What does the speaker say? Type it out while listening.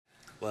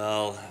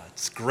Well,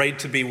 it's great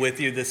to be with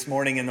you this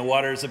morning in the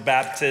waters of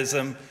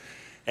baptism.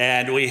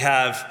 And we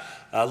have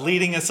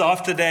leading us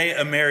off today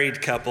a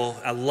married couple.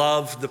 I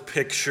love the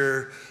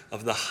picture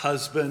of the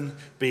husband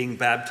being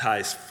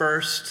baptized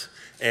first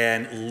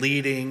and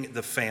leading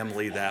the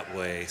family that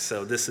way.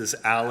 So this is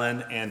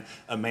Alan and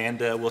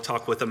Amanda. We'll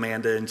talk with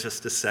Amanda in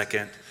just a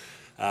second.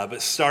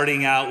 But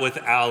starting out with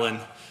Alan.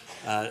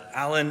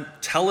 Alan,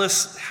 tell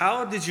us,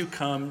 how did you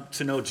come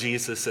to know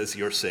Jesus as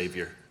your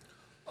Savior?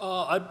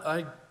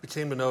 I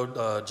came to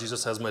know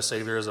Jesus as my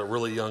Savior at a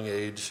really young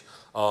age.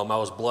 I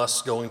was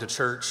blessed going to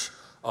church,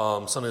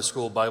 Sunday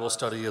school, Bible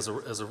study as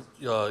a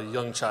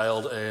young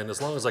child, and as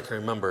long as I can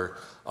remember,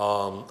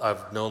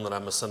 I've known that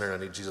I'm a sinner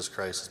and I need Jesus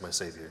Christ as my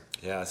Savior.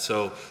 Yeah,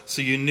 so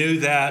you knew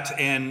that,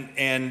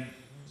 and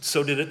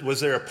so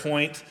was there a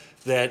point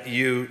that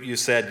you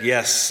said,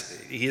 yes,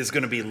 he is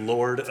going to be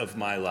Lord of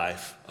my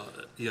life?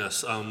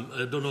 Yes, I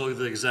don't know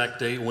the exact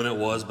date when it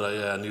was, but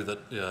I knew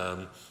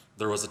that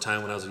there was a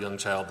time when I was a young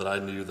child that I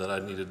knew that I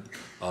needed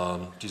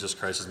Jesus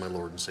Christ as my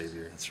Lord and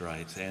Savior. That's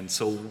right. And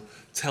so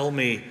tell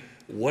me,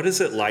 what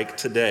is it like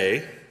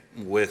today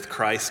with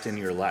Christ in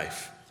your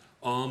life?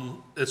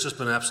 It's just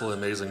been absolutely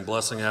amazing,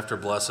 blessing after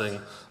blessing.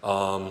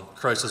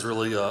 Christ has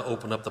really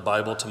opened up the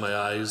Bible to my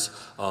eyes.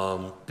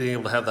 Being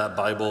able to have that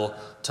Bible,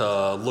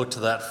 to look to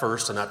that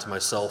first and not to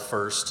myself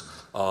first,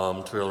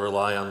 to be able to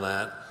rely on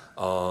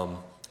that.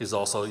 He's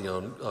also,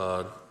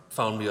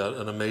 found me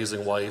an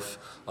amazing wife,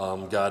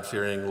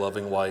 God-fearing,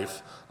 loving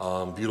wife,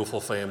 beautiful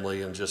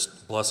family, and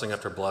just blessing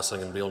after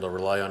blessing, and being able to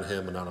rely on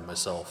him and not on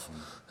myself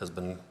has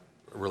been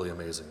really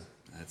amazing.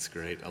 That's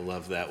great. I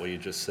love that, what you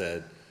just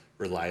said.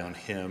 Rely on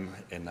him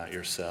and not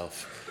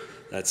yourself.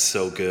 That's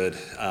so good.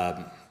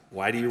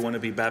 Why do you want to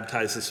be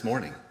baptized this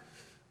morning?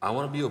 I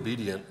want to be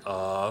obedient.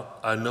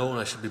 I know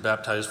I should be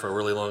baptized for a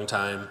really long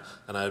time,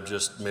 and I've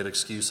just made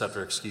excuse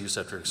after excuse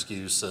after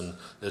excuse, and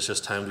it's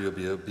just time to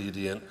be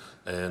obedient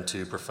and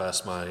to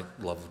profess my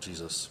love of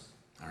Jesus.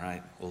 All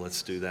right, well,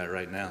 let's do that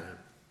right now.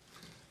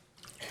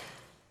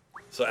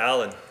 So,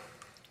 Alan,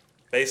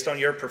 based on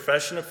your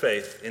profession of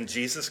faith in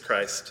Jesus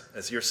Christ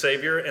as your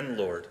Savior and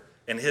Lord,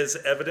 and his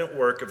evident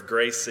work of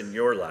grace in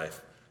your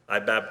life, I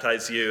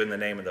baptize you in the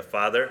name of the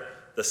Father,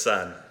 the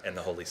Son, and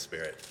the Holy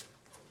Spirit.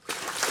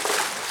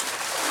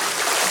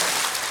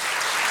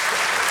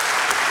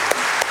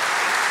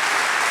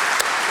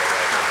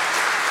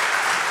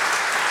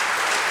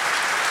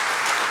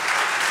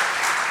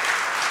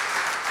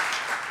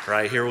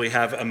 Right, here we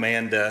have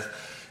Amanda.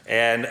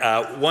 And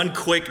one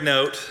quick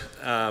note,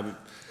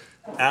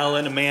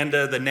 Alan,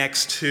 Amanda, the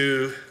next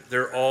two,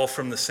 they're all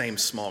from the same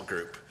small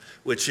group,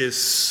 which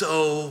is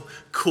so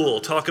cool.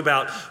 Talk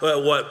about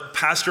what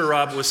Pastor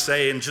Rob was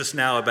saying just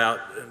now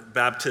about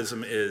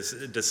baptism is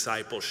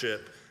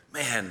discipleship.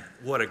 Man,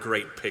 what a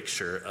great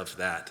picture of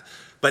that.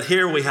 But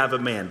here we have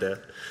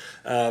Amanda.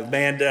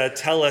 Amanda,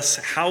 tell us,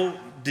 how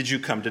did you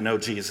come to know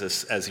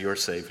Jesus as your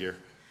Savior?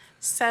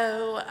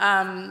 So,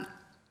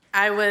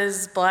 I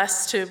was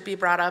blessed to be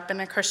brought up in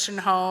a Christian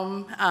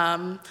home.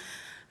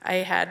 I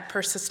had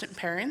persistent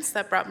parents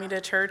that brought me to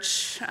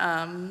church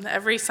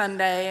every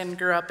Sunday and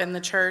grew up in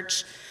the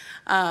church,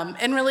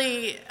 and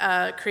really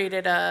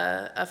created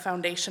a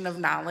foundation of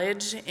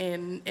knowledge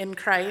in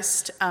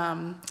Christ.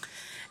 And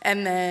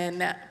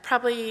then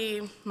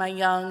probably my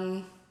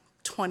young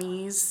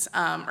 20s,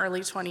 early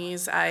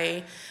 20s,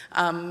 I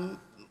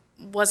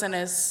wasn't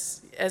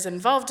as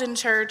involved in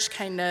church,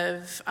 kind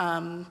of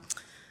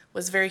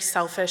was very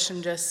selfish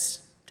and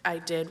just, I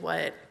did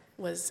what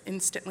was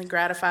instantly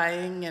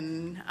gratifying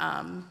and,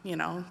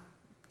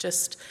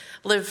 just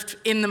lived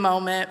in the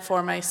moment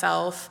for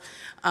myself,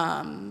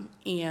 and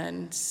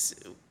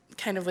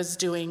kind of was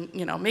doing,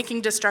 making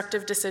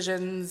destructive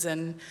decisions.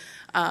 And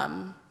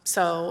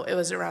so it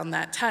was around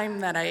that time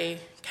that I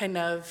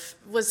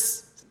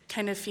was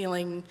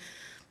feeling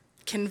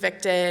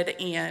convicted,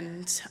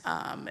 and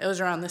it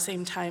was around the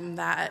same time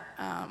that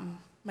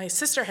my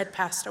sister had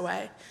passed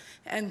away.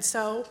 And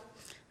so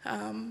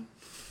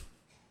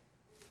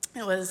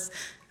it was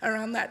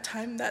around that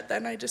time that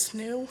then I just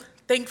knew,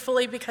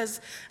 thankfully,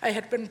 because I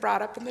had been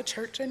brought up in the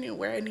church, I knew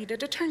where I needed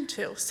to turn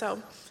to.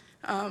 So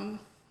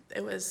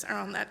it was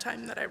around that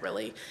time that I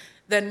really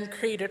then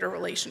created a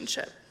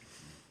relationship.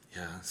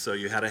 Yeah, so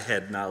you had a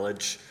head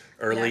knowledge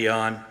early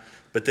on,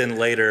 but then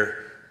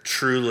later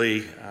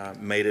truly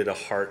made it a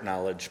heart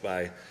knowledge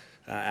by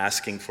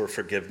asking for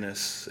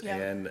forgiveness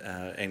and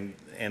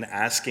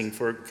asking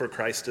for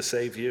Christ to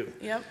save you.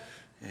 Yep.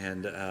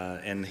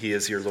 And he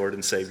is your Lord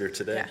and Savior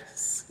today.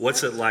 Yes.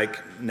 What's it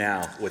like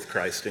now with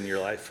Christ in your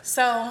life?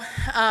 So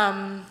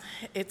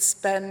it's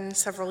been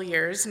several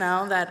years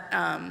now that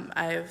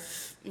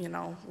I've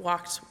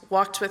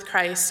walked with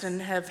Christ and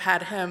have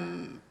had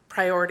him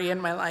priority in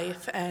my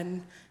life.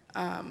 And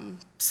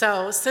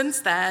so since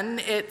then,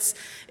 it's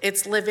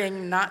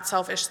living not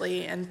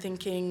selfishly and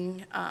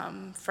thinking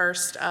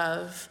first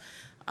of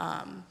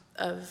how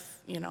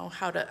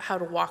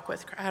to walk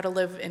with, how to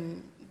live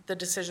in the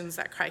decisions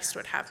that Christ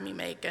would have me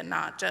make, and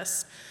not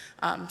just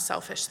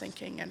selfish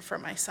thinking and for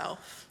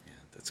myself. Yeah,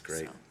 That's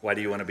great. So. Why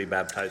do you want to be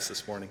baptized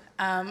this morning?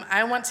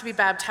 I want to be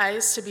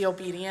baptized to be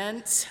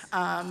obedient,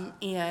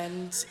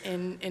 and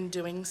in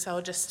doing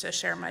so, just to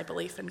share my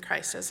belief in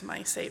Christ as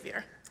my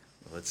Savior.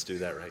 Well, let's do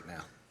that right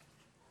now.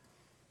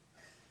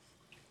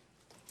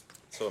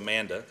 So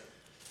Amanda,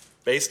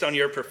 based on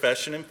your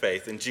profession and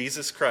faith in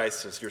Jesus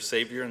Christ as your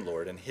Savior and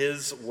Lord and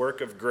his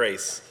work of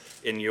grace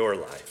in your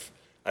life,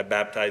 I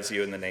baptize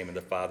you in the name of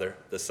the Father,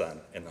 the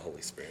Son, and the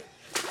Holy Spirit.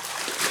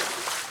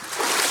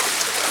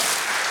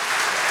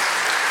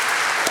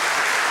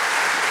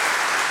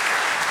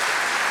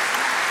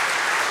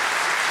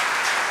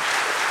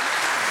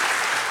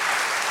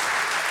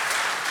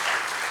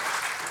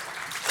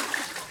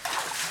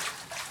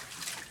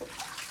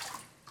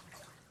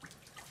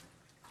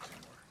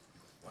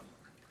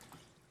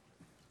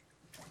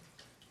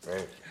 Very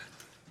good.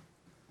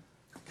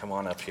 Come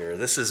on up here.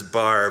 This is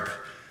Barb.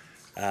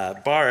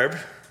 Barb,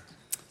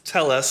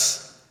 tell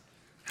us,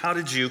 how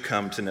did you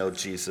come to know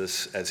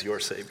Jesus as your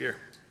Savior?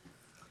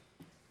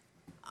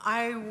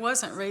 I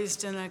wasn't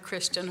raised in a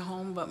Christian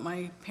home, but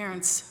my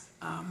parents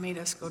made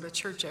us go to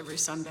church every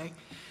Sunday.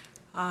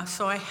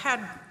 So I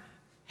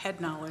had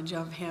knowledge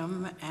of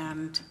him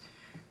and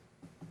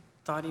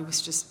thought he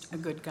was just a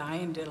good guy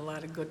and did a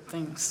lot of good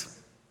things.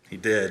 He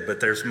did, but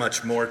there's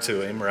much more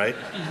to him, right?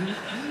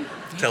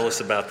 Mm-hmm. Tell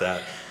us about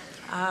that.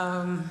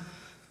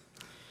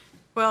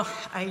 Well,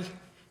 I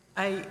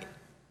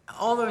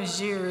all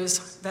those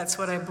years, that's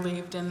what I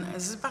believed in. It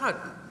was about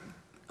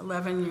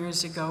 11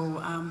 years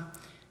ago.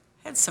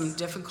 Had some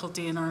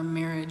difficulty in our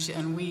marriage,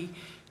 and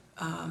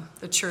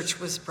the church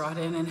was brought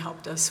in and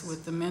helped us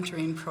with the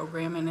mentoring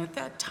program. And at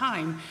that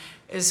time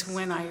is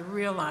when I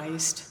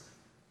realized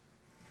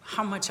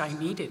how much I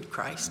needed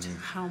Christ,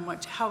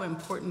 how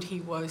important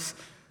he was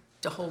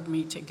to hold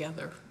me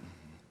together.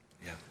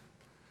 Yeah.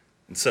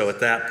 And so at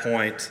that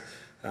point,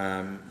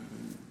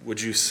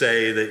 would you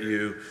say that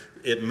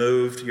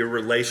your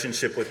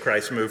relationship with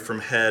Christ moved from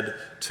head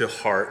to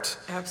heart?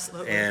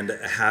 Absolutely. And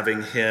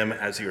having him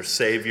as your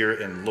Savior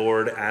and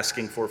Lord,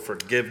 asking for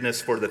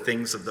forgiveness for the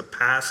things of the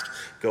past,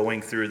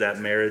 going through that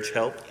marriage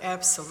helped?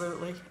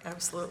 Absolutely,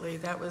 absolutely.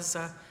 That was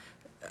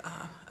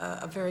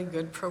a very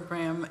good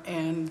program,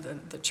 and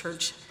the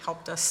church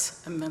helped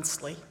us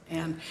immensely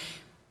and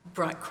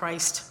brought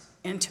Christ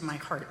into my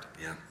heart.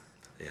 Yeah.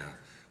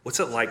 What's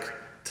it like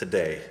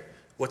today?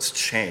 What's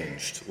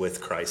changed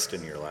with Christ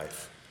in your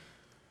life?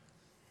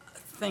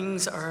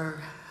 Things are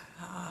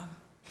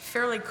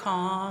fairly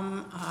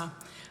calm.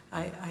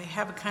 I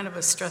have a kind of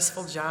a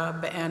stressful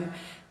job, and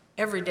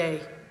every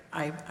day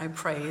I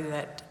pray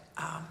that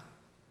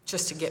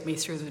just to get me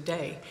through the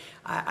day.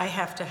 I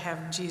have to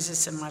have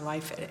Jesus in my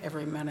life at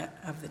every minute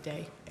of the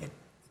day.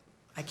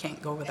 I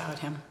can't go without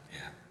him.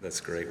 Yeah,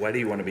 that's great. Why do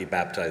you want to be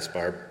baptized,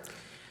 Barb?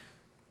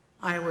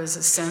 I was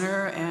a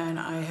sinner, and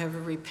I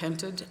have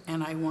repented,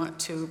 and I want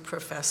to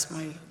profess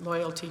my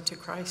loyalty to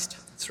Christ.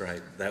 That's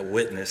right. That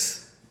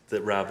witness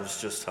that Rob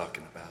was just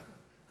talking about.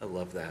 I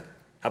love that.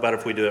 How about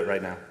if we do it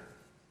right now?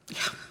 Yeah.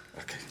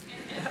 Okay.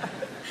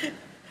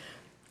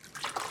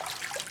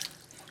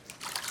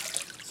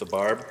 So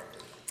Barb,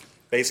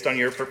 based on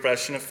your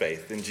profession of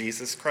faith in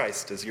Jesus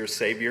Christ as your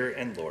Savior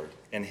and Lord,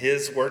 and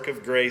his work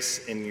of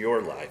grace in your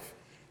life,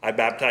 I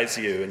baptize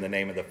you in the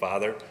name of the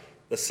Father,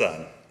 the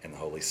Son, and the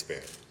Holy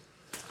Spirit.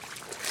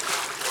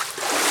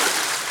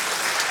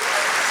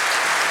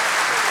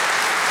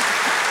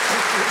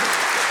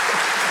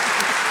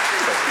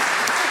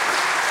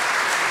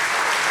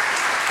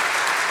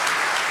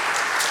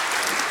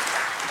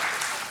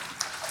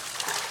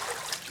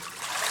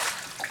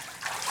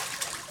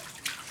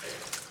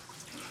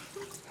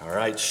 All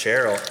right,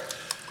 Cheryl.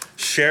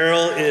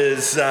 Cheryl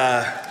is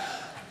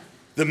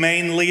the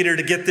main leader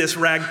to get this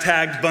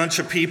ragtag bunch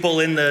of people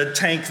in the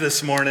tank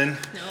this morning.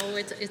 No,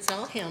 it's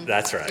all him.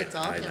 That's right. It's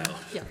all I him. know.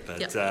 Yeah.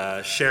 But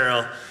yeah.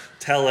 Cheryl,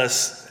 tell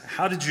us,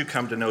 how did you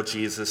come to know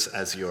Jesus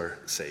as your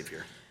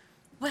Savior?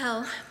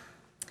 Well,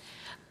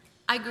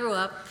 I grew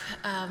up,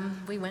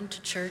 we went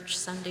to church,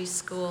 Sunday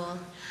school.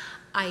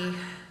 I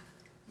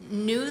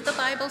knew the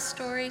Bible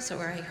stories,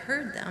 or I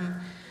heard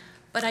them,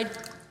 but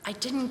I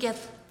didn't get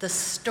the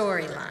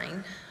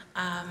storyline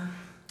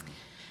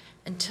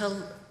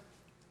until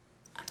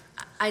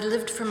I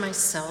lived for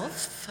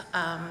myself.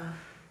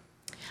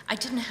 I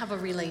didn't have a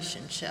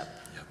relationship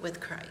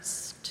with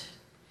Christ.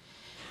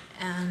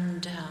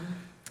 And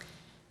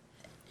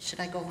should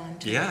I go on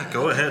to that?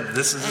 Go ahead.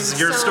 This is And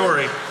your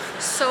story.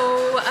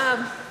 So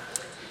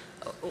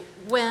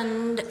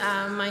when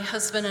my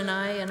husband and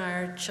I and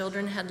our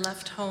children had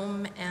left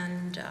home,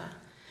 and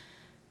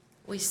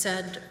we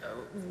said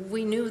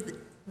we knew that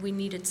we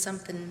needed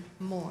something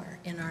more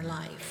in our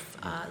life.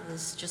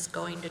 This just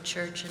going to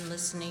church and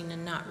listening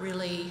and not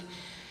really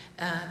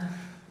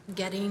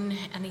getting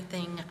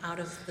anything out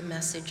of the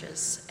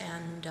messages.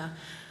 And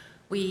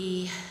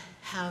we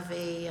have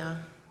a...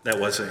 That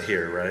wasn't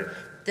here, right?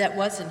 That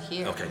wasn't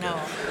here. Okay, no.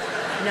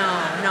 good.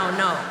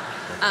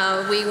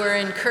 No. We were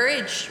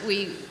encouraged.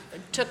 We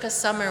took a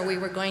summer. We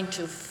were going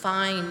to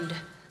find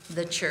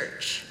the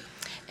church.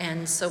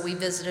 And so we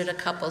visited a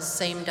couple,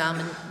 same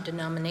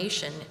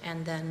denomination,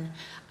 and then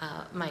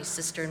my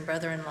sister and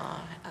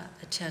brother-in-law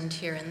attend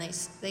here, and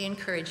they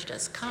encouraged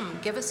us, come,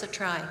 give us a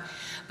try,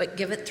 but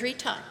give it 3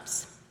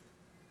 times.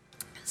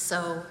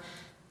 So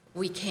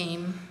we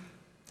came,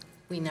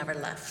 we never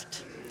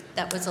left.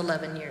 That was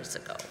 11 years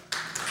ago.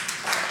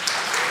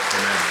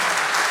 Amen.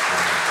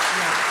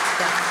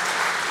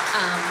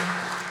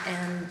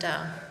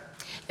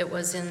 It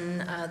was in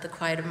the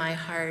quiet of my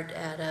heart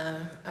at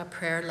a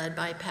prayer led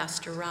by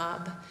Pastor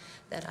Rob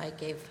that I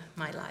gave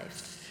my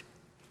life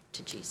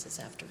to Jesus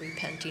after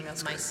repenting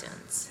of my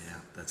sins. Yeah,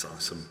 that's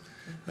awesome.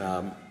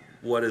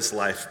 What has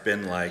life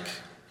been like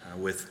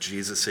with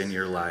Jesus in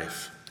your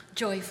life?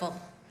 Joyful.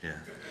 Yeah.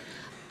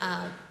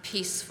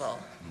 Peaceful.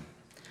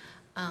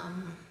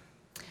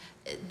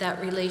 That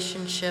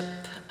relationship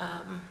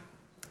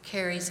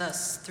carries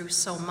us through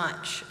so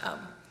much.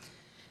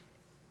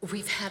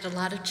 We've had a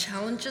lot of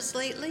challenges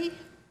lately,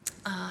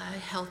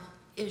 health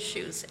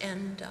issues,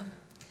 and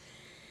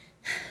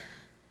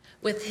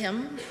with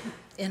him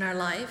in our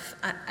life,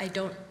 I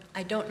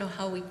don't know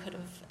how we could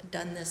have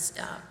done this.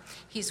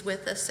 He's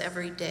with us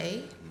every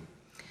day.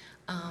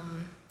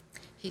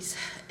 He's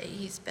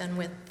been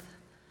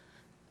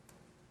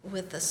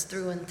with us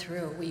through and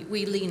through.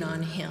 We lean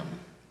on him,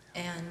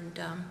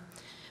 and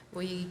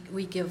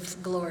we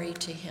give glory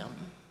to him.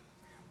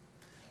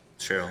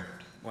 Cheryl,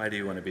 why do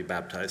you want to be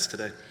baptized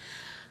today?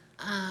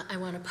 I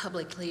want to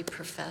publicly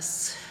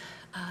profess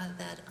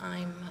that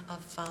I'm a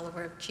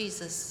follower of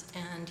Jesus,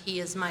 and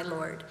he is my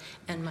Lord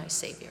and my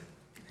Savior.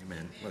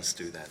 Amen. Let's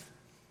do that.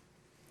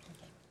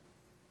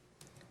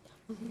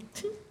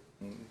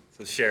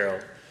 So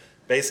Cheryl,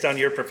 based on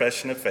your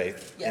profession of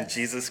faith in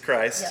Jesus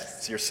Christ,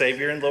 as your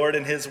Savior and Lord,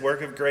 and his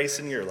work of grace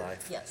in your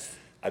life, Yes.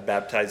 I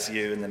baptize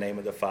you in the name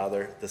of the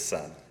Father, the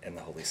Son, and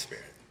the Holy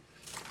Spirit.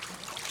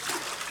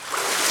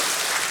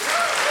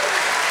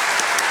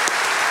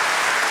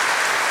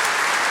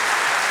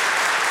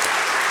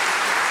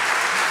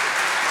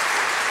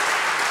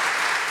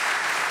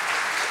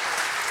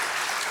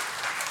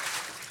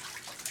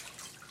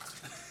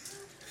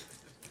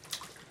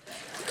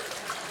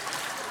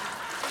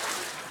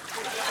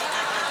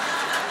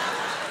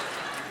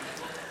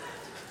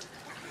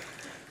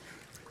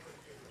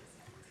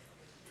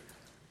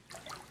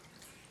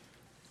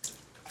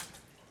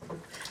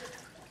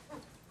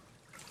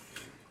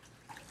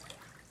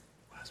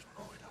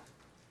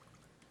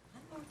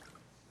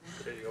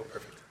 There you go,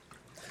 perfect.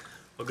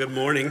 Well, good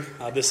morning.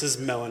 This is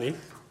Melanie.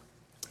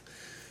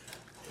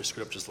 We're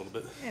screwed up just a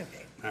little bit.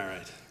 Okay. All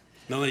right.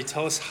 Melanie,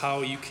 tell us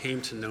how you came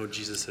to know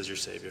Jesus as your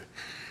Savior.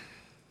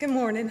 Good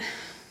morning.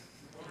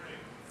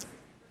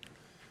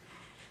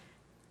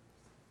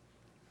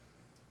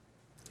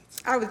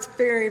 I was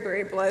very,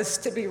 very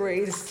blessed to be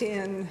raised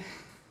in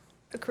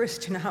a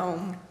Christian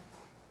home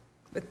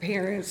with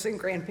parents and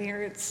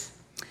grandparents.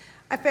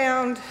 I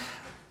found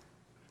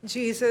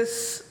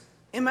Jesus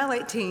in my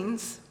late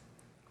teens,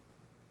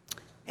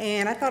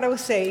 and I thought I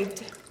was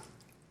saved.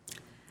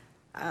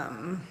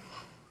 I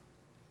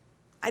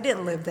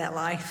didn't live that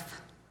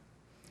life.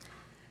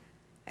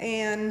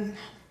 And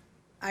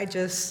I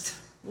just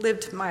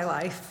lived my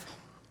life.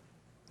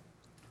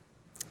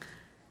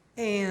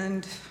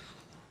 And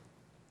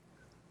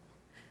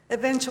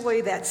eventually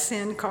that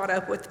sin caught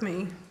up with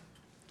me.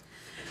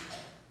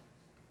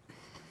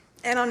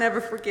 And I'll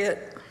never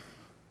forget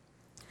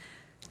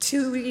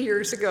 2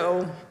 years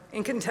ago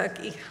in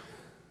Kentucky,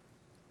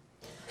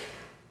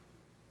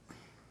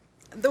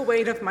 the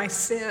weight of my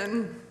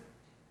sin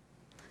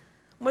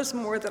was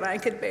more than I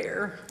could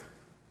bear.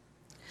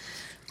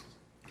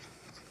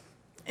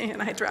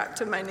 And I dropped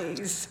to my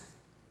knees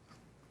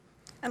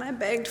and I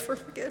begged for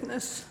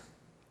forgiveness.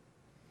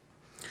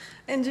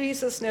 And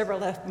Jesus never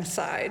left my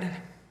side.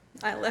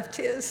 I left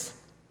his.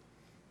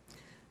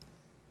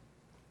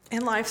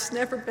 And life's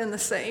never been the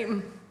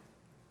same.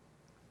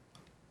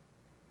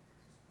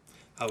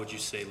 How would you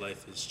say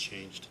life has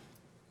changed?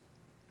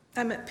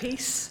 I'm at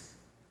peace.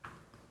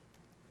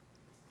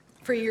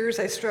 For years,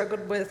 I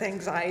struggled with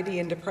anxiety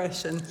and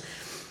depression,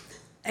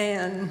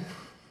 and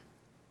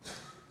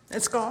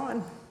it's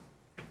gone.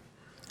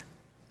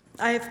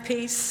 I have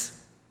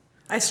peace.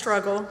 I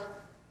struggle,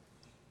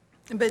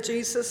 but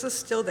Jesus is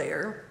still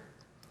there,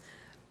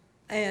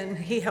 and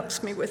he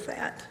helps me with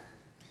that.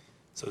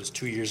 So it was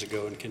 2 years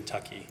ago in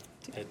Kentucky.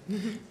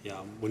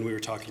 When we were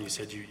talking, you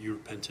said you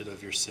repented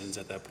of your sins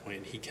at that point,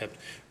 and he kept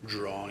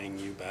drawing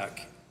you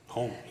back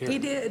home here. He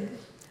did.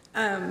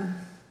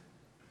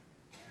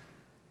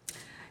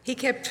 He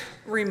kept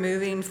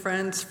removing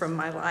friends from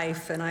my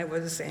life, and I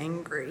was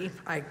angry.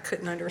 I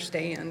couldn't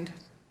understand.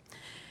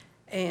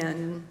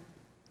 And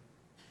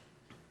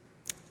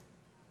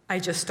I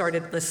just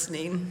started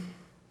listening.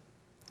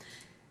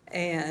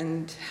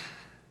 And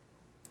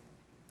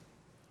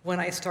when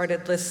I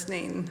started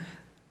listening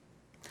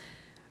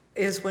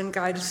is when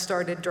God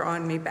started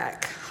drawing me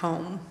back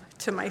home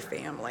to my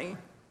family.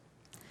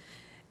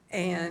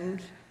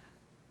 And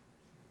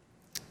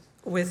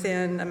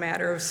within a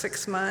matter of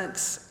 6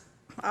 months,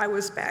 I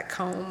was back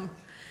home,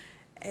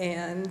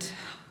 and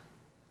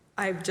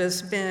I've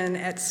just been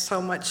at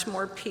so much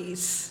more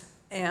peace,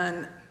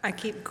 and I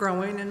keep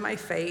growing in my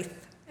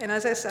faith. And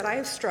as I said, I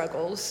have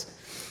struggles,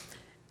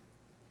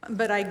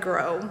 but I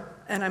grow,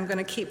 and I'm going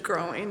to keep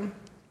growing.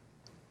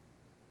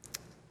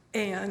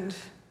 And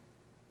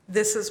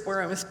this is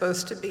where I'm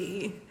supposed to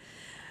be.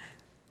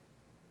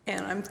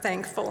 And I'm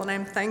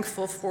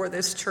thankful for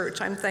this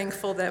church. I'm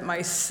thankful that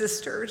my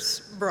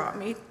sisters brought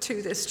me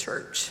to this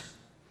church.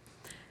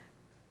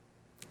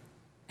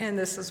 And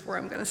this is where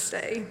I'm going to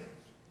stay.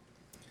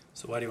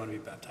 So why do you want to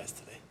be baptized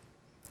today?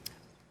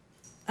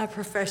 A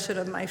profession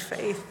of my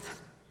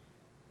faith,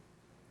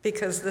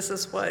 because this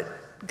is what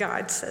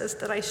God says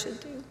that I should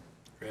do.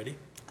 Ready?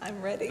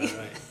 I'm ready. All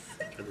right.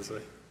 Turn this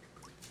way.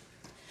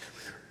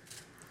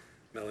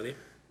 Melanie,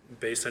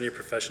 based on your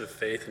profession of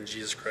faith in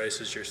Jesus Christ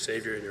as your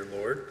Savior and your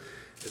Lord,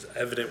 as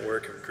evident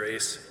work of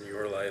grace in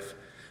your life,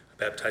 I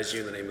baptize you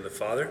in the name of the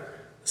Father,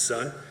 the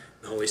Son, and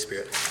the Holy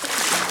Spirit. You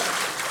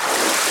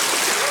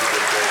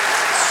did great.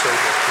 So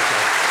good. Good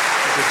job.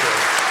 Good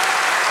job.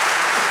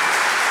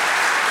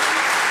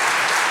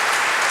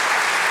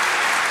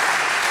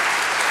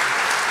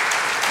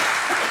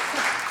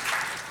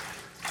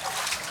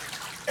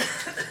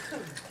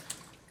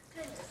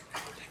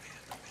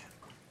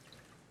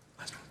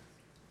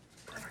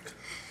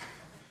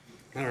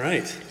 All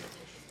right.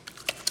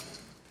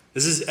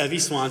 This is Evie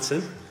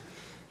Swanson.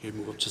 Here,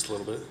 move up just a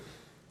little bit.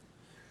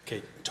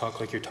 Okay, talk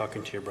like you're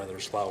talking to your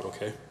brothers loud,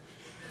 okay?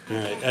 All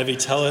right, Evie,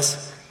 tell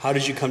us, how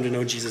did you come to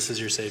know Jesus as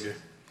your Savior?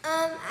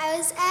 I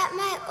was at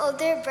my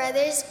older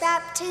brother's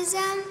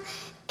baptism,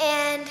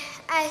 and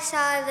I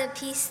saw the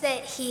peace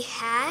that he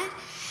had,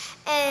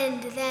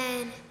 and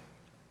then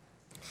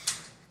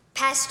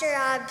Pastor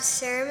Rob's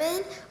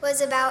sermon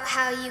was about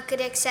how you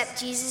could accept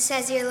Jesus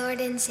as your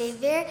Lord and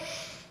Savior.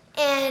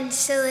 And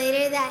so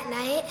later that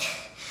night,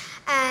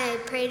 I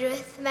prayed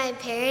with my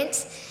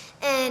parents,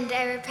 and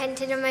I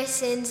repented of my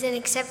sins and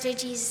accepted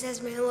Jesus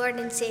as my Lord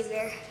and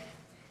Savior.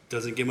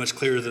 Doesn't get much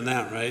clearer than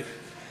that, right?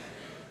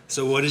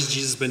 So what has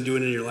Jesus been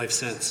doing in your life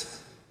since?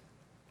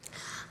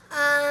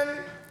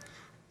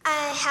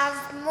 I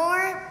have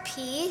more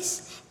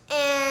peace,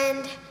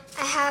 and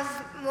I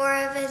have more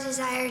of a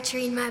desire to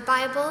read my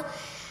Bible,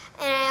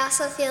 and I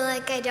also feel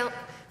like I don't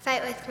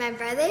fight with my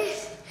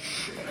brothers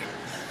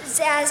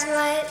as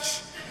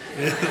much.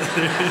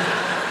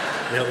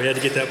 Yeah, we had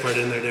to get that part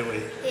in there, didn't we?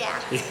 Yeah.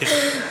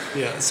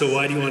 Yeah. So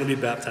why do you want to be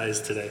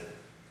baptized today?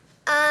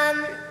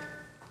 I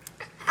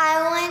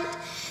want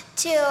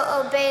to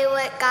obey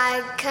what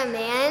God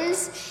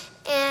commands,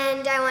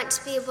 and I want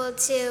to be able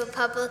to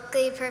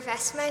publicly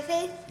profess my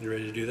faith. You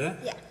ready to do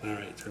that? Yeah. All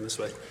right, turn this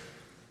way.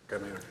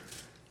 Grab my arm.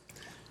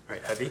 All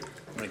right, Evie,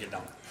 I'm going to get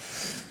down.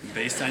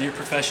 Based on your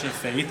profession of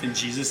faith in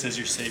Jesus as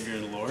your Savior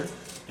and Lord,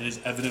 and His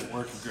evident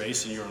work of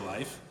grace in your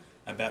life,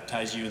 I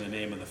baptize you in the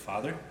name of the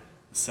Father,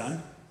 the Son,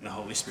 and the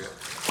Holy Spirit.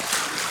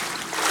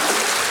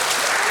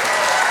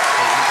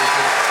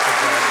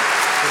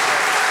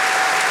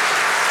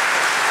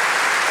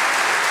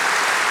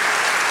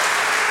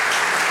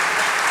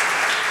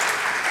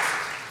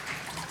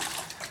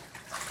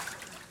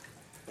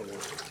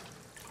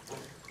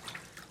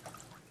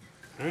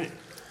 All right.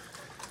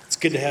 It's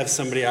good to have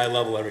somebody eye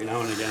level every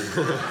now and again.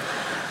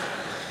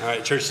 All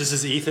right, church, this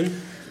is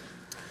Ethan.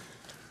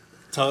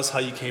 Tell us how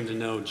you came to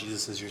know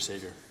Jesus as your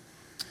Savior.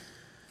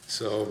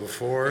 So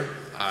before,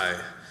 I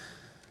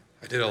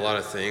did a lot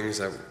of things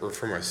that were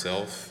for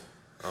myself,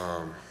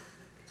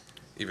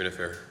 even if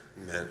it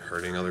meant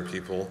hurting other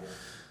people.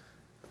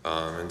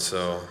 And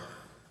so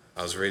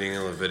I was reading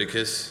in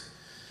Leviticus,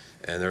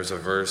 and there was a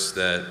verse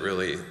that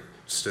really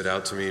stood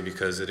out to me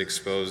because it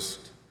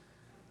exposed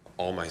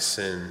all my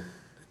sin.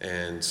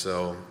 And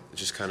so it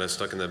just kind of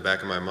stuck in the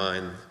back of my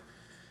mind.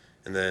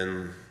 And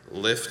then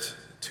Lyft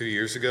 2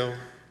 years ago,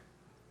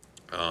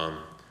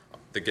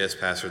 the guest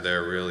pastor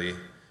there really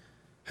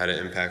had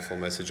an impactful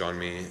message on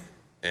me,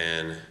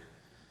 and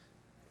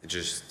it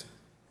just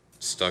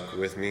stuck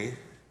with me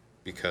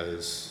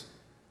because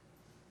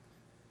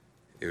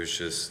it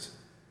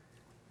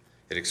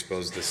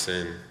exposed the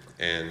sin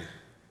and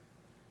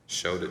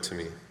showed it to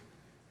me.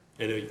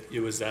 And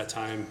it was that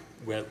time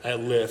at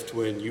Lyft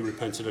when you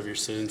repented of your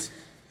sins.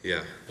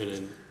 Yeah.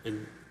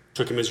 And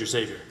took Him as your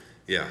Savior.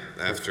 Yeah.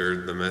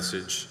 After the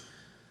message,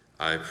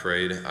 I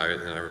prayed, and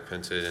I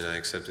repented, and I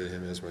accepted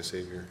Him as my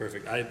Savior.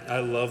 Perfect. I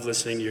love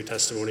listening to your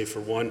testimony.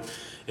 For one,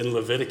 in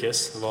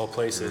Leviticus, of all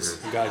places,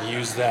 God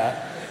used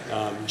that.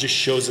 Just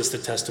shows us the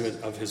testament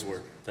of His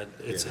Word. That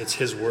it's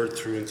His Word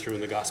through and through,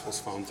 and the Gospel's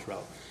found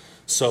throughout.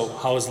 So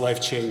how has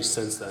life changed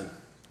since then?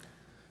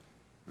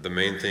 The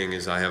main thing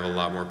is I have a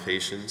lot more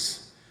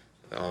patience,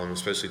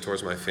 especially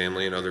towards my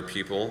family and other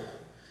people,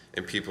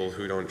 and people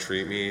who don't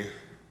treat me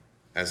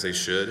as they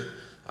should.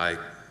 I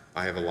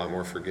have a lot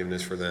more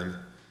forgiveness for them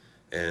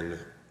and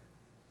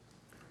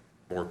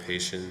more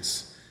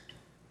patience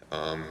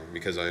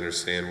because I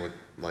understand what,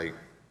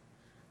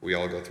 we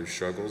all go through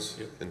struggles,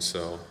 and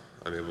so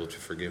I'm able to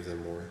forgive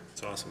them more.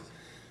 That's awesome.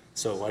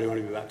 So why do you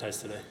want to be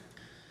baptized today?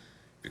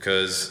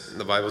 Because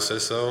the Bible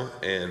says so,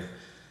 and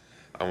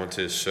I want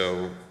to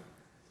show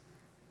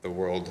the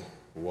world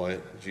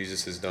what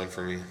Jesus has done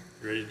for me.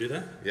 You ready to do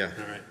that? Yeah.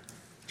 All right.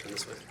 Turn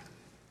this way.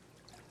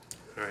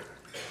 All right.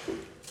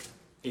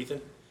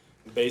 Ethan,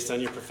 based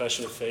on your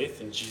profession of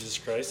faith in Jesus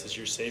Christ as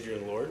your Savior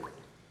and Lord,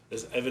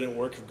 as evident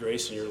work of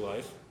grace in your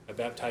life, I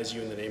baptize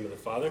you in the name of the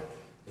Father,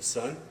 the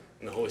Son,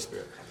 and the Holy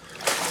Spirit.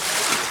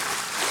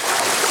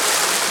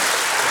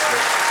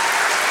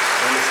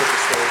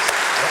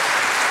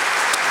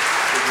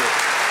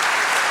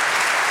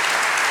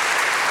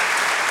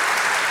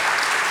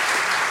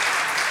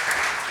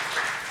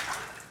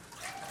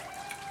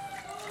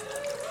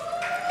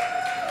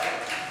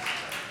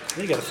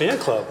 You got a fan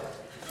club.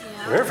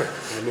 Yeah. Perfect.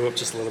 I'm gonna move up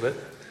just a little bit.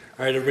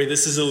 All right, everybody,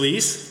 this is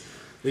Elise.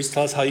 Elise,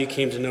 tell us how you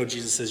came to know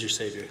Jesus as your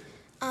Savior.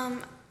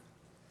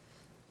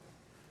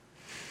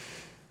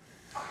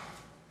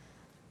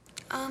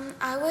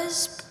 I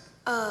was,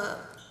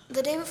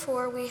 the day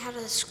before we had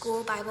a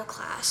school Bible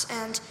class,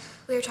 and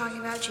we were talking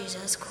about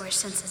Jesus, of course,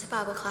 since it's a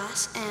Bible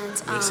class,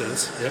 and Makes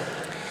sense, yep.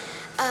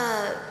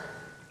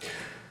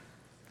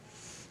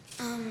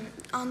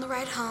 on the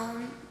ride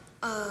home,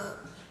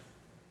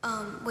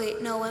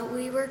 when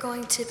we were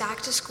going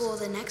back to school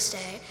the next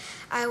day,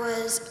 I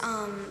was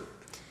I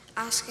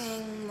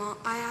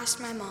asked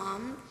my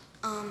mom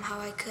how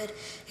I could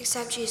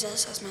accept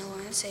Jesus as my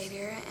Lord and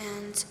Savior,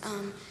 and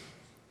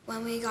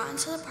when we got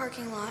into the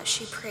parking lot,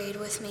 she prayed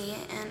with me,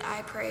 and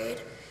I prayed,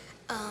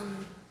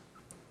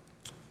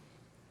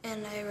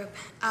 and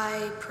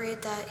I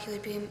prayed that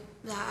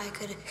I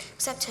could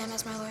accept him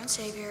as my Lord and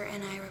Savior,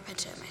 and I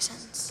repented of my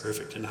sins.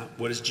 Perfect. And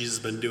what has Jesus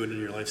been doing in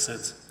your life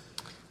since?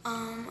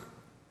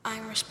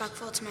 I'm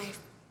respectful to my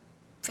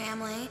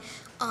family.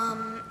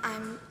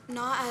 I'm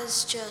not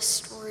as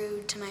just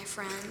rude to my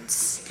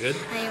friends Good.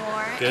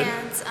 anymore. Good.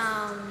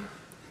 And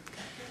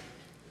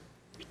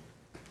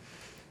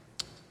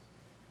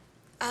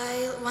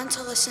I want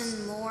to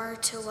listen more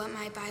to what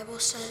my Bible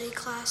study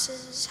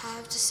classes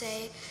have to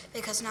say,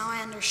 because now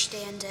I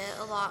understand it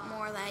a lot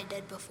more than I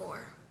did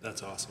before.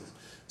 That's awesome.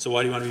 So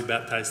why do you want to be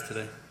baptized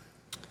today?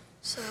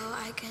 So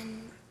I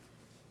can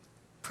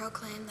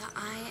proclaim that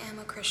I am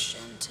a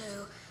Christian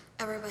to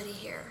everybody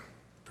here.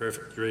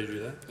 Perfect. You ready to do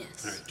that?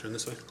 Yes. All right, turn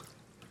this way.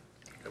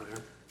 Come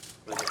here.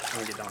 I'm going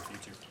to get down for you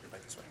too. Get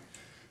back this way.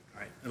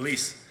 All right.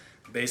 Elise,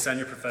 based on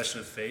your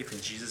profession of faith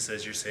in Jesus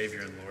as your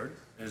Savior and Lord,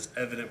 and his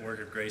evident work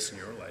of grace in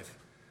your life,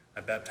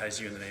 I baptize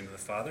you in the name of the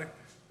Father,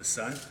 the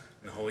Son,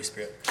 and the Holy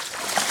Spirit.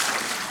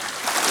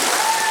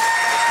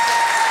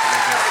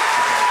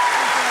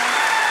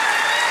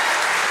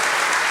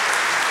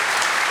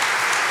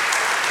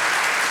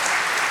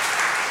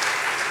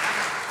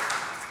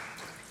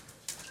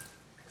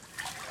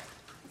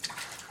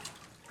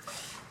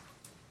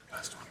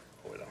 Last one.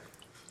 Hold it on.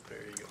 There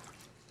you go.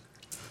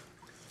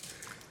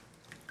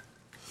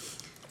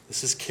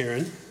 This is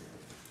Karen.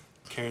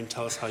 Karen,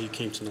 tell us how you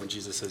came to know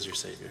Jesus as your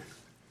Savior.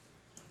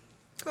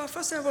 Well,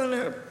 first I want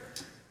to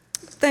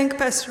thank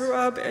Pastor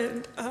Rob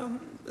and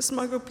the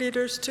small group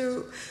leaders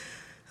to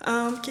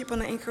keep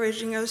on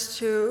encouraging us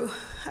to,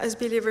 as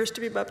believers, to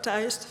be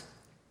baptized.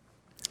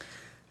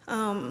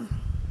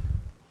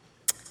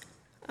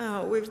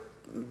 We've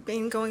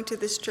been going to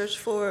this church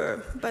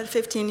for about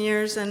 15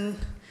 years, and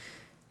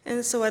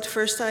so at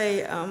first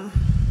I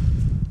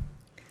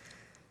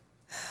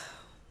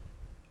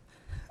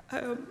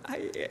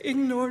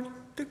ignored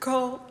the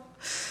call,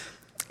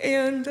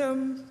 and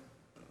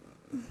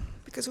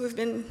because we've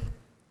been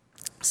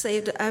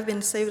saved, I've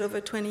been saved over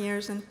 20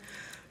 years, and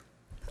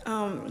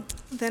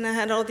then I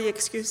had all the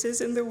excuses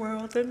in the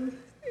world, and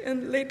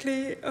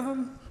lately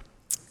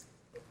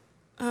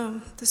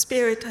the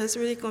Spirit has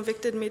really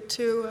convicted me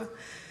to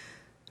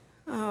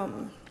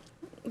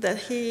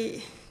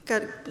that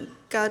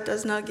God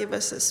does not give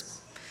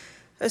us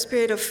a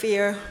spirit of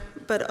fear,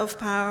 but of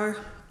power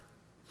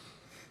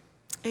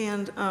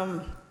and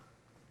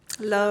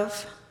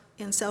love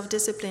and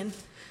self-discipline.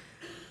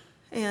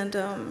 And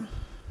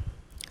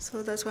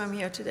so that's why I'm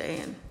here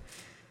today,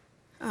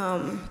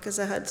 and because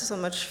I had so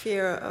much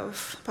fear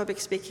of public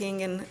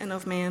speaking and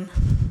of man.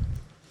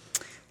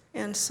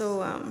 And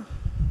so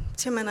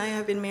Tim and I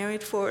have been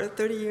married for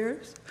 30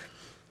 years.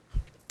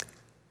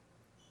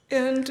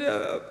 And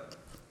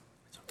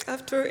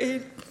after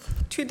a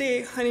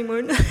 2-day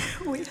honeymoon,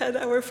 we had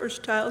our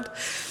first child.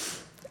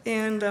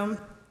 And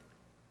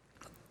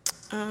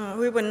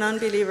we were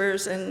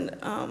non-believers, and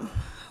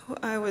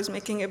I was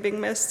making a big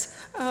mess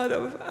out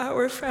of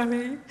our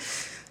family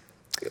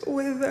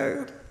with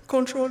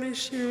control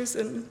issues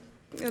and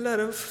a lot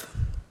of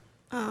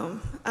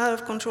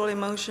out-of-control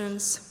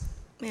emotions.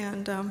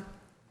 And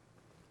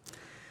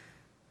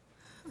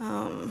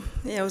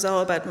it was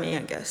all about me,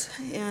 I guess.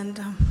 And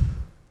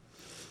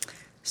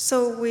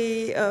so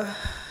we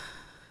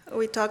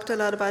talked a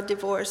lot about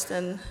divorce,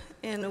 and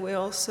we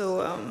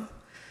also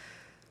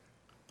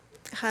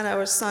had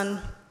our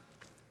son.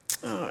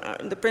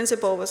 The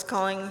principal was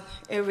calling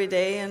every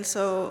day, and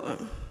so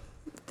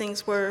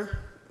things were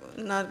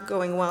not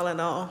going well at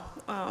all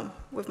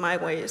with my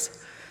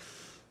ways.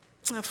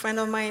 A friend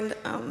of mine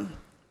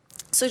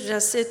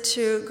suggested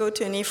to go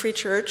to an E-Free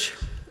church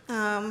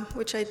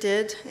which I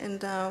did,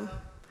 and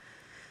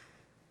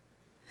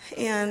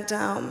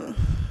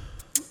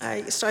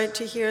I started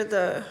to hear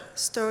the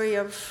story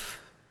of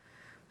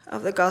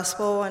the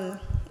gospel and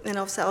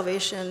of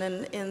salvation.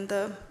 And in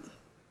the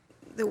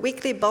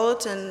weekly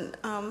bulletin,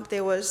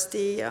 there was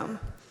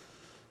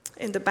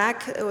in the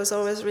back, it was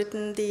always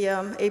written the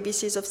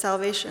ABCs of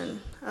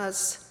salvation.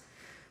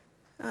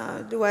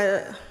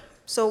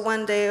 So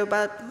one day,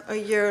 about a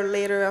year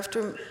later,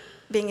 after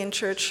being in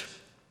church,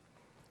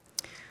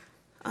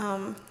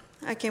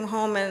 I came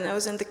home and I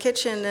was in the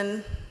kitchen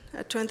and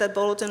I turned that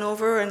bulletin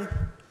over and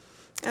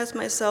asked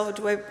myself,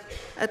 do I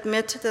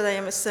admit that I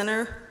am a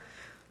sinner?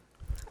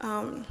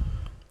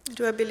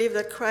 Do I believe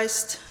that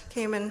Christ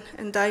came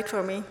and died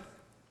for me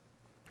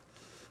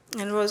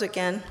and rose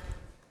again?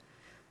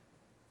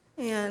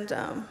 And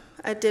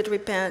I did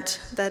repent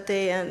that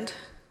day, and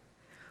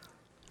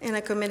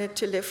I committed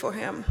to live for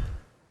him.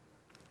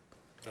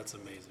 That's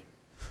amazing.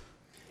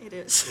 It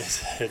is.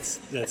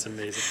 That's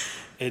amazing.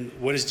 And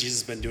what has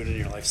Jesus been doing in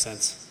your life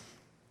since?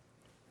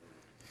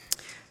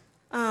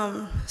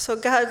 So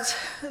God,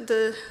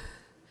 the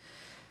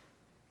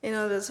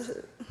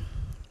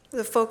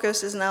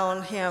focus is now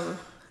on him.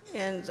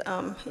 And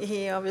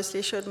he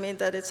obviously showed me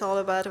that it's all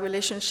about a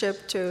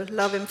relationship, to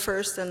love him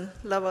first and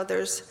love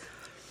others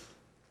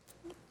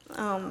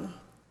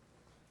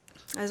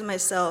as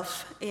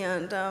myself.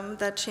 And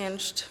that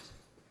changed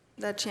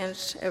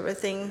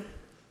everything,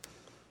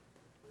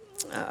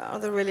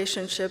 other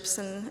relationships,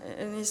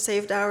 and he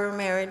saved our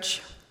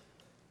marriage,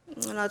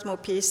 a lot more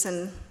peace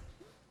and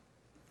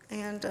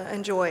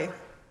joy.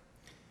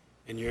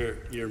 And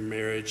your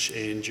marriage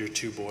and your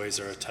two boys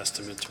are a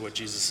testament to what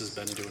Jesus has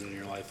been doing in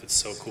your life. It's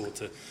so cool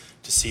to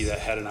see that.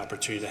 Had an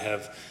opportunity to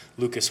have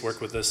Lucas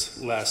work with us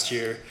last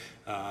year,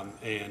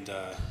 and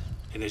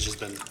it's just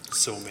been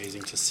so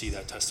amazing to see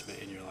that testament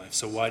in your life.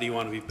 So why do you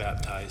want to be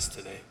baptized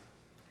today?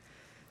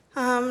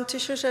 To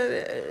show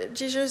that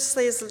Jesus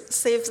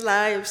saves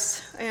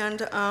lives,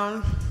 and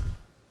I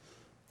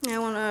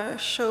want to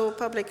show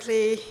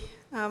publicly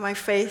my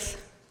faith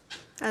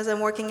as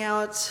I'm working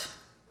out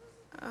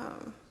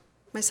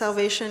my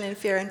salvation in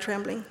fear and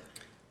trembling.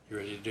 You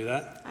ready to do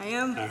that? I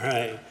am. All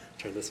right.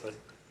 Turn this way.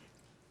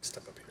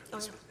 Step up here.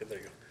 Okay. Yeah, there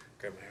you go.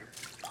 Grab my hair.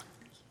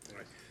 All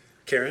right.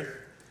 Karen,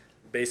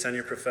 based on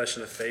your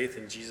profession of faith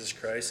in Jesus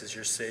Christ as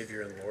your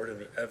Savior and Lord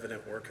and the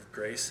evident work of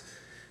grace,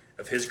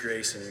 of his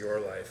grace in your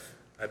life,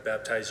 I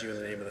baptize you in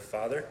the name of the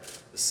Father,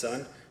 the Son,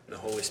 and the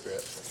Holy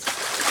Spirit.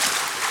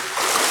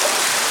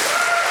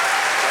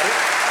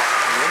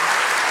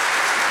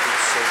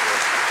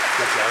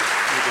 Good job.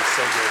 You did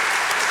so good.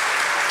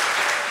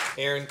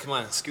 Aaron, come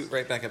on, scoot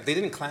right back up. They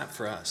didn't clap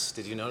for us.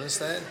 Did you notice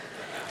that?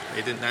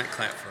 They did not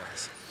clap for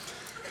us.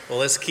 Well,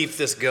 let's keep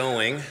this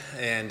going.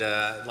 And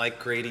like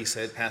Grady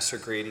said, Pastor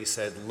Grady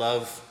said,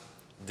 love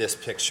this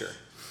picture.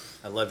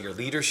 I love your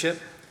leadership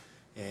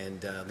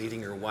and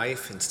leading your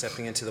wife and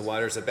stepping into the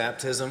waters of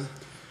baptism.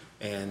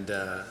 And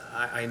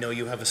I know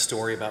you have a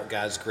story about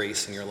God's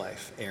grace in your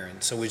life, Aaron.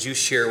 So would you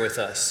share with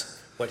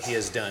us what he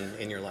has done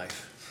in your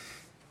life?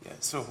 Yeah,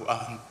 so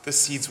the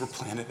seeds were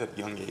planted at a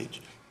young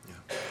age. Yeah.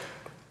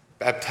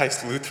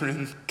 Baptized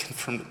Lutheran,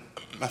 confirmed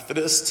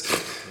Methodist.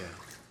 Yeah.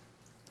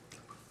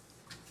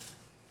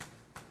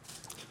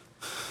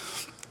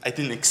 I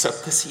didn't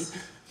accept the seed.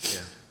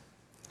 Yeah.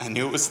 I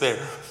knew it was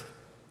there.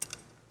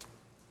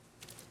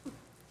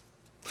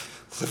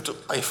 Lived a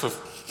life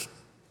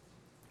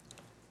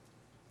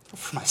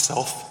for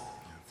myself.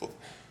 Yeah.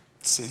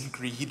 Sin,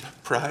 greed,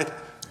 pride,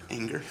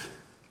 anger.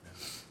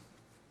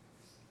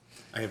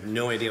 I have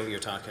no idea what you're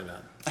talking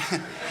about.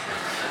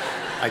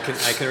 I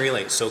can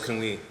relate. So can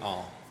we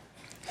all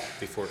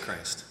before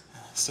Christ.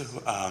 So,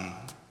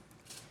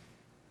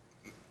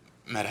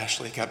 met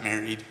Ashley, got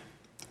married.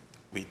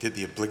 We did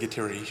the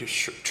obligatory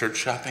church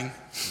shopping,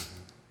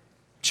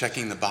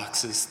 checking the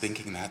boxes,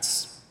 thinking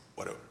that's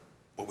what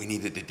we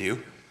needed to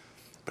do.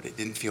 But it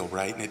didn't feel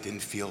right, and it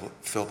didn't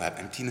fill that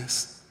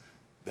emptiness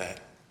that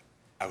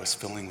I was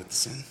filling with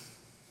sin.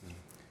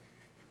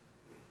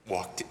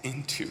 Walked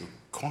into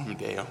Coram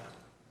Deo.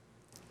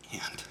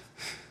 And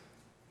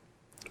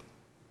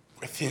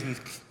within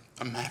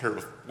a matter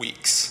of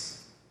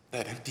weeks,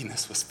 that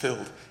emptiness was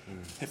filled.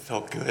 It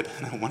felt good,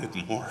 and I wanted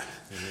more.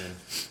 Amen.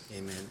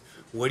 Amen.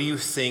 What do you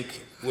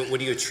think, what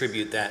do you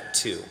attribute that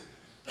to?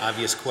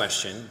 Obvious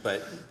question,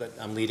 but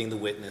I'm leading the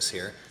witness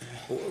here.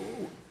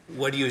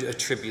 What do you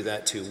attribute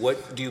that to?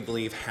 What do you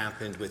believe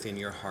happened within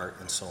your heart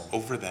and soul?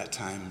 Over that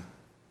time,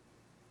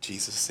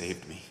 Jesus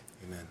saved me.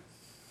 Amen.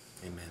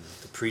 Amen.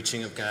 The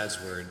preaching of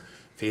God's word.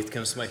 Faith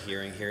comes by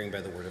hearing, hearing by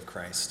the word of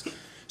Christ.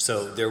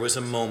 So there was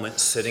a moment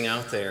sitting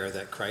out there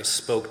that Christ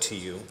spoke to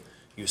you.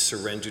 You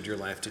surrendered your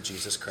life to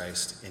Jesus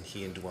Christ, and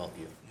he indwelt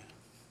you.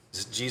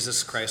 Is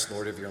Jesus Christ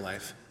Lord of your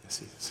life? Yes,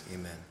 he is.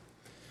 Amen.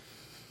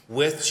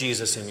 With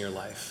Jesus in your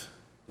life,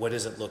 what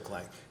does it look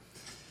like?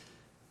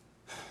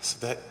 So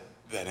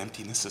that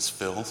emptiness is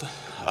filled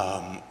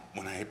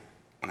when I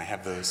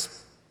have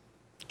those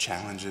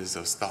challenges,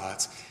 those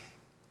thoughts.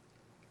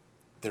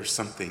 There's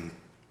something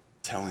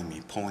telling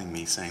me, pulling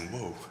me, saying,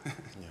 whoa,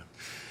 Yeah.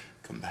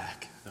 come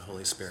back. The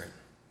Holy Spirit.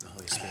 The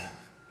Holy Spirit.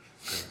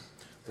 Great.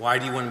 Why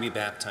do you want to be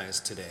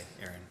baptized today,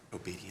 Aaron?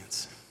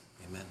 Obedience.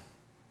 Amen.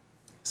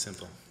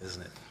 Simple,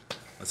 isn't it?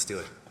 Let's do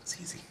it. It's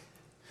easy.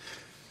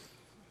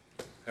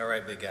 All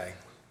right, big guy.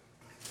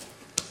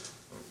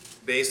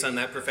 Based on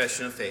that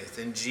profession of faith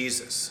in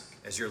Jesus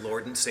as your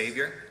Lord and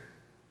Savior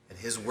and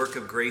his work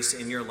of grace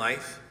in your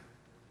life,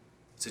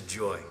 it's a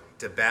joy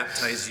to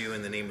baptize you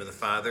in the name of the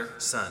Father,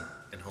 Son,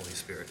 and Holy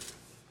Spirit.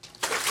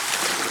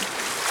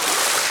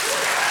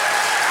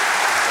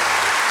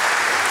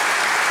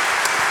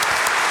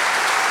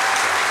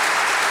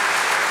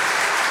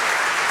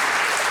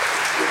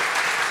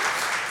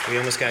 We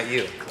almost got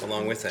you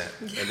along with that.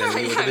 And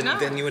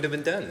then you would have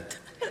been done.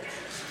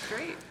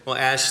 Great. Well,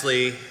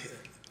 Ashley,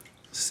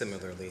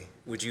 similarly,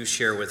 would you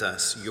share with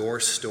us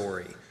your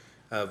story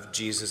of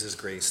Jesus'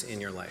 grace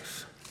in your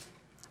life?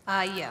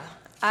 Yeah.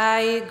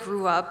 I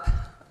grew up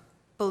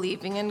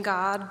believing in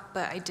God,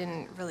 but I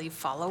didn't really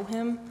follow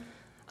him.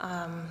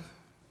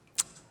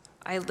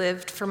 I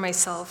lived for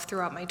myself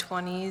throughout my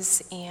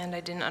 20s, and I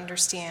didn't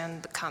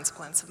understand the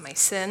consequence of my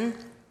sin.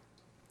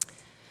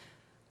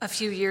 A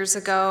few years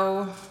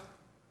ago,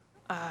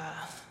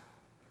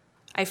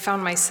 I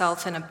found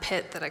myself in a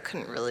pit that I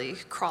couldn't really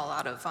crawl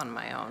out of on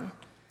my own.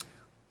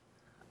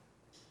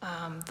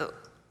 The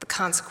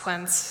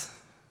consequence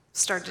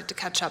started to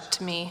catch up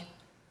to me.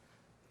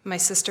 My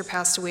sister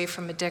passed away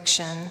from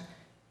addiction,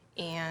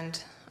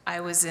 and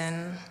I was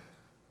in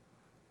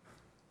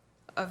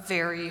a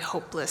very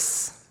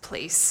hopeless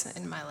place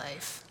in my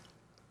life.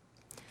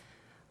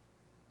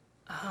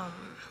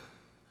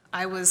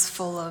 I was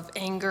full of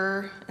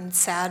anger and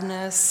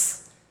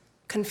sadness,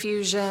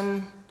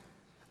 confusion.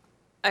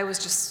 I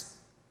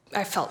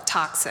felt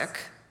toxic.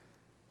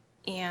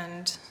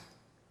 And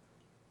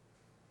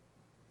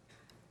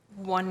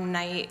one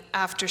night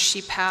after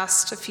she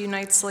passed, a few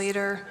nights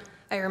later,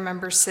 I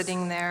remember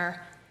sitting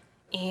there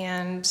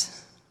and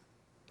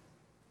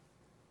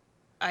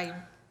I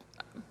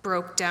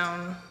broke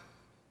down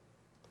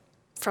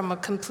from a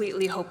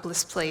completely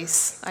hopeless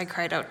place. I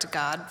cried out to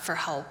God for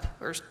help,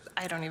 or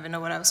I don't even know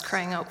what I was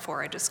crying out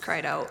for. I just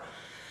cried out.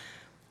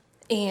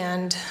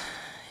 And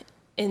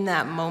in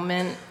that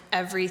moment,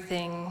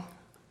 everything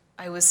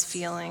I was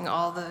feeling,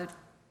 all the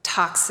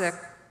toxic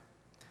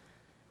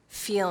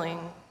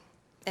feeling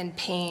and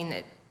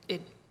pain,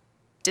 it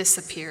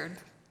disappeared.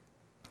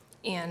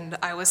 And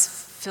I was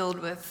filled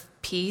with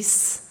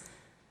peace.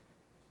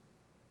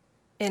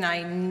 And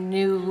I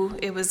knew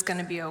it was going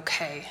to be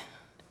okay.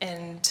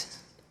 And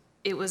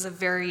it was a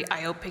very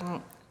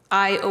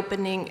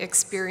eye-opening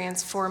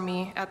experience for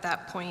me at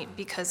that point,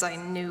 because I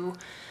knew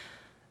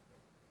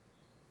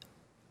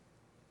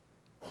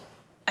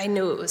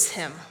it was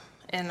him,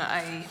 and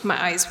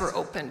my eyes were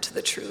open to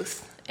the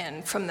truth.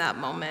 And from that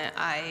moment,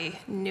 I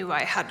knew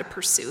I had to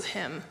pursue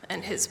him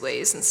and his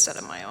ways instead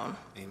of my own.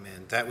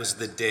 Amen. That was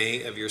the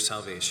day of your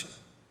salvation,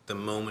 the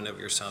moment of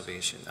your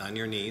salvation, on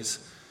your knees,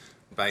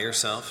 by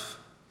yourself.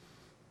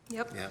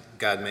 Yep. Yeah,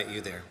 God met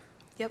you there.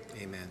 Yep.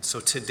 Amen. So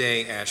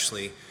today,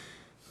 Ashley,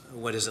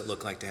 what does it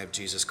look like to have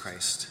Jesus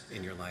Christ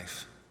in your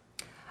life?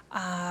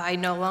 I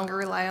no longer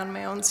rely on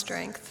my own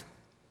strength.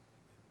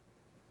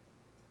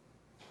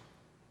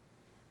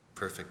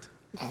 Perfect.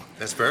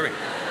 That's perfect.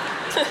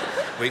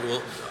 Wait,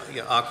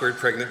 awkward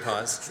pregnant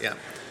pause. Yeah.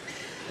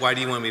 Why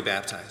do you want to be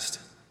baptized?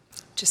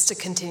 Just to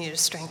continue to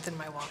strengthen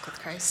my walk with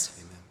Christ.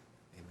 Amen.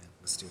 Amen.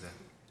 Let's do that.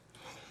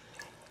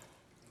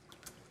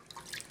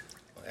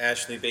 Well,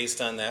 Ashley,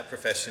 based on that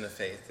profession of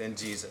faith in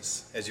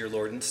Jesus as your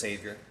Lord and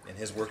Savior and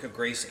his work of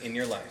grace in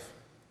your life,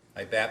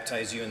 I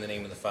baptize you in the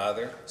name of the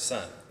Father,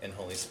 Son, and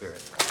Holy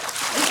Spirit.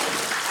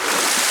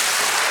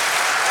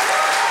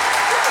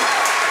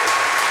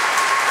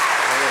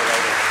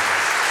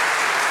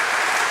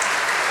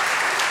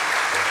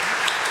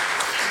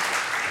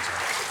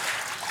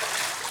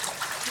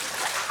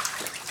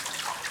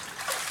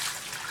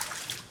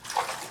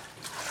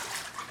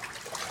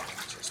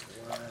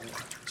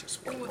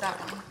 That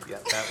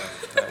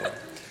one.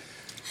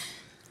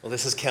 Well,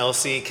 this is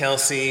Kelsey.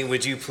 Kelsey,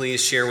 would you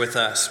please share with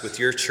us, with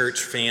your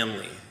church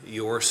family,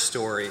 your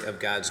story of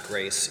God's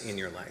grace in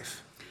your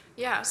life?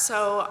 Yeah,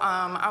 so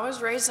I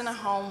was raised in a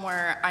home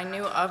where I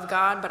knew of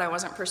God, but I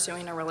wasn't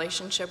pursuing a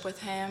relationship with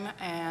him.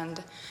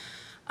 And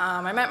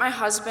I met my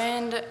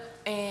husband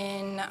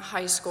in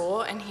high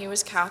school, and he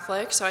was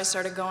Catholic, so I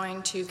started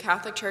going to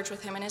Catholic church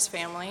with him and his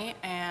family.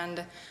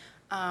 And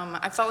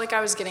I felt like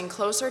I was getting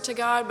closer to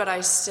God, but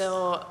I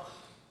still,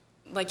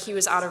 like, he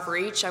was out of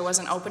reach. I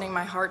wasn't opening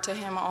my heart to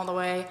him all the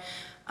way.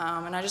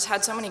 And I just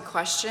had so many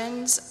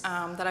questions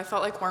that I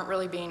felt like weren't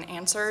really being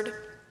answered.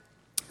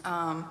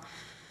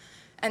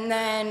 And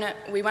then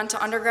we went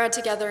to undergrad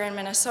together in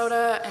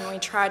Minnesota, and we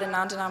tried a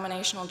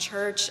non-denominational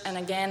church. And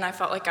again, I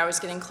felt like I was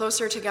getting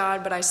closer to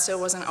God, but I still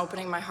wasn't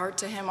opening my heart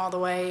to him all the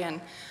way.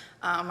 And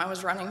I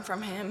was running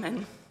from him.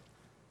 And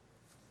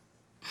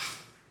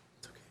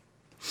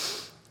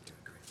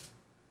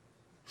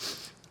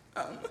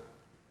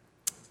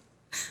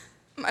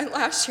my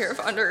last year of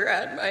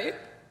undergrad,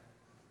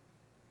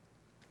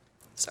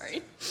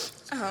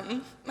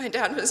 my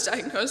dad was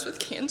diagnosed with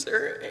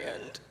cancer,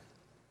 and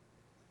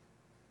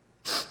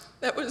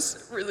that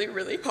was really,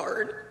 really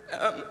hard.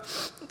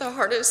 The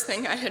hardest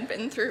thing I had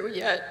been through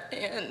yet,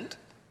 and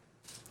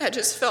I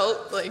just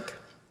felt like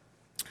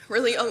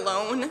really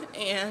alone,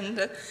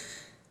 and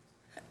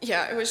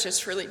yeah, it was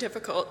just really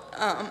difficult.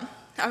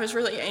 I was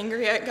really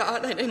angry at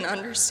God. I didn't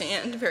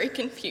understand, very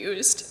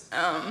confused.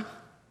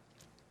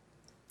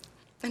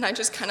 And I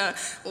just kind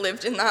of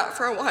lived in that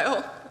for a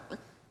while.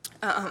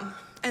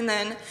 And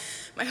then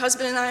my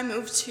husband and I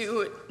moved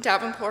to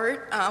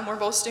Davenport. We're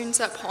both students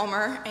at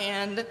Palmer,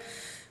 and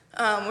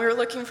we were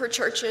looking for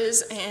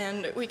churches,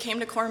 and we came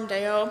to Coram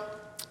Deo,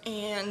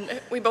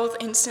 and we both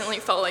instantly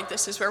felt like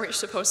this is where we're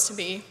supposed to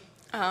be.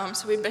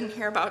 So we've been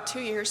here about 2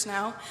 years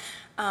now.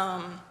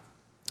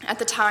 At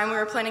the time, we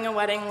were planning a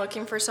wedding,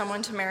 looking for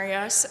someone to marry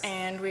us,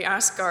 and we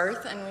asked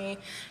Garth, and we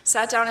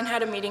sat down and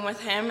had a meeting with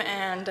him,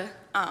 and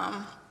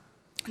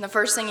the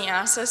first thing he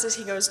asked us is,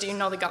 he goes, "Do you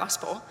know the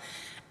gospel?"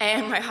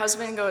 And my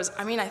husband goes,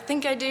 I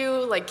think I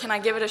do, like, can I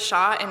give it a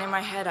shot? And in my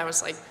head, I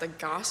was like, the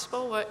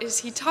gospel? What is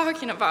he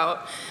talking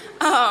about?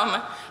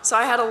 So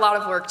I had a lot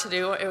of work to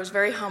do. It was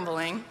very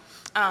humbling.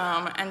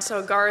 And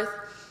so Garth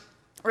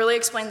really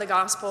explained the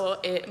gospel.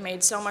 It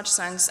made so much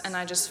sense, and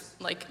I just,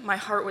 like, my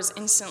heart was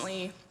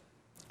instantly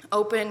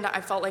opened.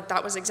 I felt like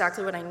that was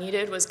exactly what I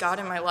needed, was God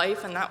in my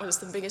life, and that was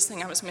the biggest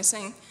thing I was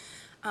missing.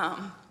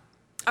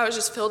 I was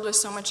just filled with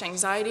so much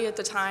anxiety at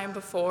the time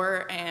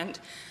before, and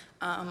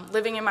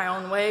living in my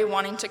own way,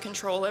 wanting to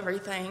control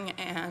everything,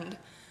 and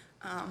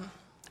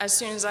as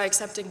soon as I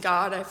accepted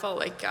God, I felt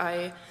like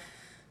I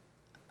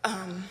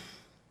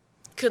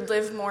could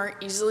live more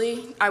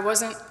easily. I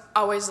wasn't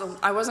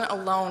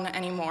alone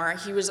anymore.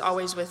 He was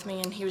always with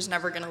me, and he was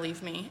never going to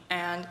leave me,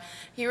 and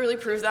he really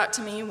proved that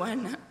to me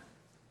when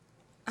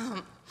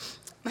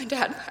my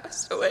dad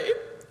passed away.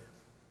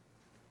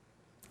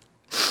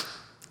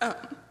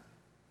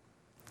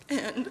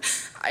 And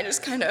I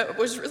just kind of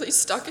was really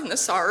stuck in the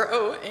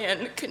sorrow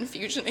and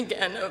confusion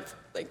again of,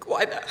 like,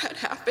 why that had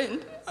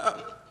happened.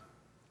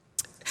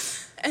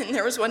 And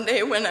there was one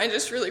day when I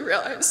just really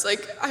realized,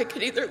 like, I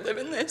could either live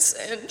in this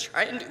and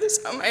try and do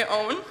this on my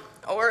own,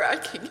 or I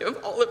could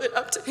give all of it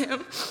up to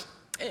him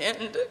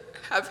and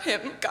have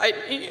him guide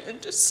me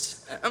and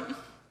just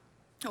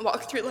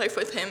walk through life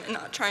with him and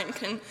not try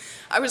and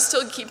I was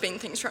still keeping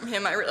things from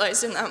him, I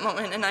realized in that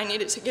moment, and I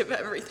needed to give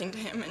everything to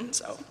him, and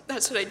so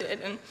that's what I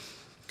did. And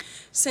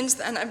since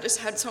then, I've just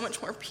had so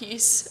much more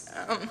peace.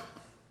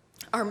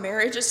 Our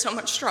marriage is so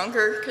much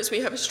stronger because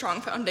we have a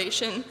strong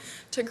foundation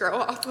to grow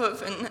off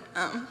of, and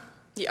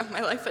yeah,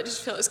 my life, I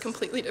just feel, is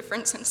completely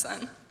different since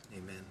then.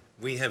 Amen.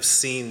 We have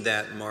seen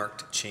that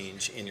marked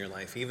change in your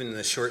life, even in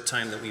the short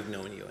time that we've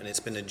known you, and it's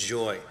been a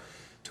joy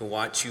to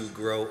watch you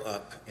grow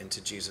up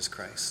into Jesus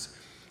Christ.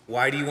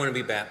 Why do you want to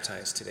be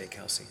baptized today,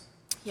 Kelsey?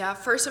 Yeah,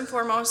 first and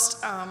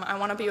foremost, I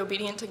want to be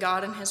obedient to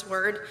God and His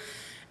Word.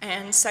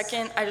 And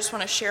second, I just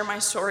want to share my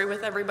story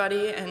with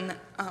everybody and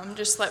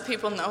just let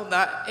people know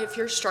that if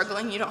you're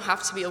struggling, you don't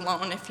have to be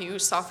alone. If you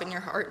soften your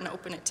heart and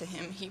open it to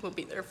Him, He will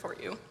be there for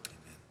you. Amen.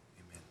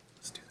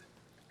 Let's do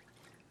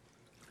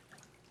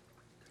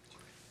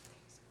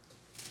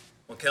that.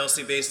 Well,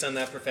 Kelsey, based on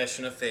that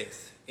profession of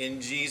faith,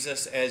 in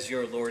Jesus as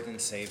your Lord and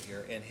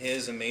Savior, and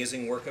His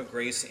amazing work of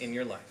grace in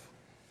your life,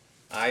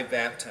 I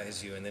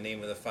baptize you in the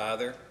name of the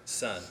Father,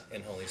 Son,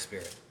 and Holy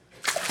Spirit.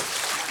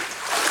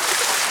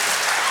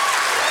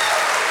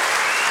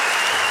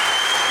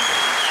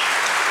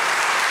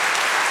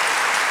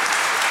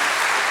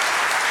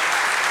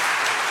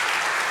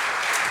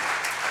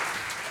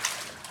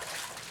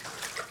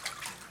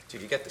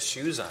 Dude, you got the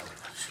shoes on.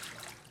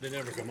 They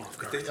never come off.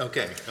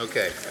 Okay,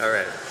 all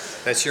right.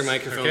 That's your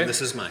microphone. Okay.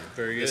 This is mine.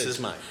 Very good. This is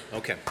mine.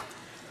 Okay.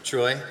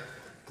 Troy,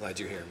 glad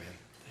you're here, man.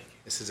 Thank you.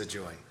 This is a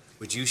joy.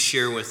 Would you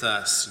share with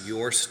us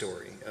your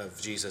story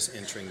of Jesus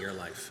entering your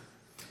life?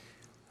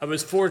 I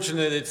was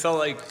fortunate. It felt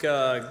like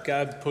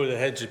God put a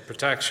hedge of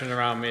protection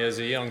around me as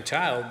a young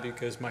child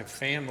because my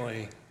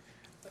family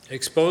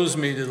exposed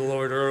me to the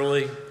Lord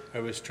early. I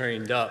was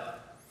trained up.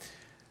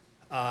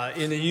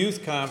 In a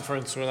youth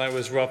conference when I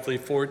was roughly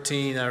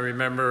 14, I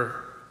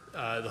remember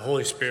the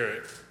Holy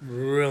Spirit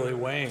really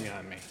weighing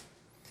on me.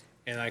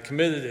 And I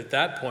committed at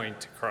that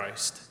point to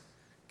Christ,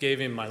 gave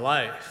Him my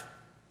life.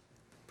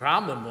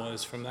 Problem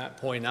was, from that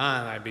point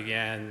on, I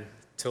began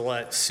to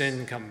let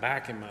sin come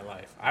back in my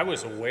life. I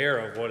was aware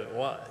of what it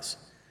was,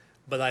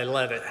 but I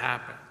let it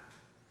happen.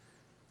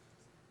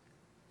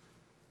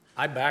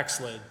 I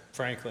backslid,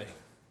 frankly.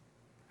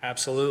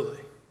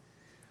 Absolutely.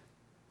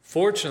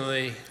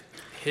 Fortunately,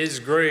 His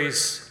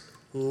grace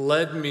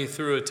led me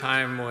through a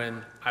time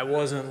when I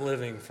wasn't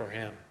living for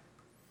Him.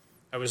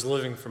 I was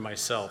living for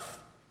myself.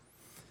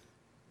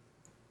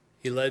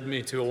 He led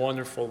me to a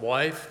wonderful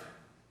wife,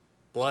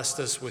 blessed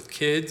us with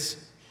kids,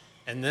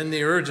 and then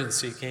the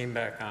urgency came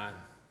back on,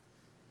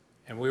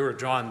 and we were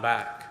drawn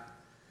back.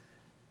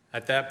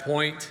 At that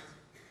point,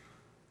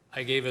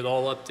 I gave it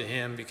all up to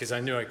Him because I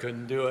knew I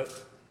couldn't do it.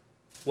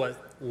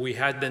 What we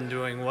had been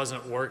doing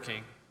wasn't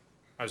working.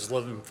 I was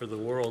living for the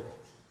world.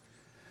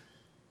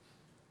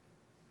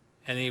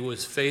 And he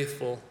was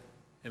faithful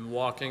in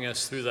walking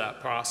us through that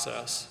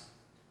process.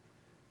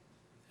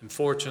 And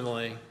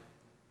fortunately,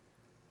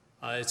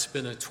 it's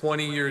been a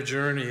 20-year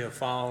journey of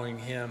following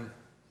him.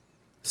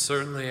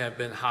 Certainly, I've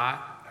been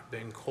hot, I've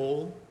been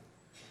cold,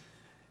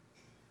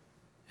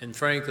 and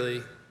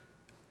frankly,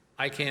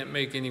 I can't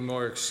make any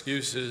more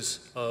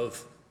excuses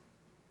of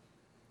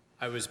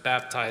I was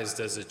baptized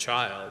as a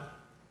child.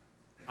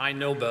 I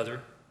know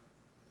better.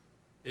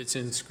 It's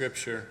in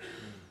Scripture.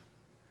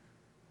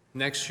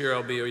 Next year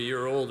I'll be a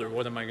year older.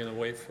 What am I going to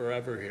wait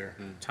forever here?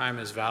 Time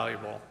is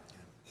valuable.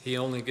 He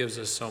only gives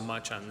us so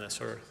much on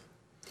this earth.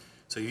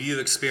 So you've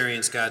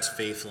experienced God's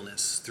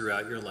faithfulness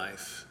throughout your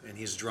life, and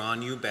he's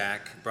drawn you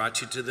back,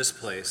 brought you to this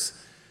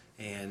place,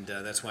 and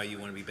that's why you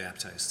want to be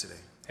baptized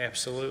today.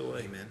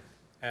 Absolutely. Amen.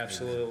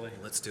 Absolutely. Amen.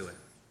 Let's do it.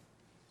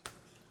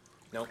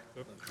 Nope.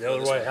 The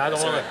other way. I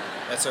don't want to.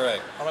 That's all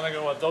right. I'm going to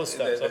go with those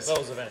steps, up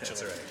those eventually.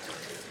 That's all right.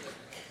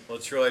 Well,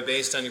 Troy,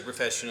 based on your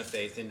profession of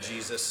faith in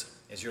Jesus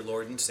as your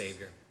Lord and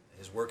Savior,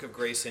 his work of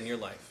grace in your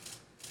life,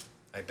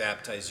 I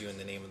baptize you in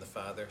the name of the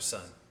Father,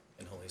 Son,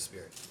 and Holy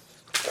Spirit.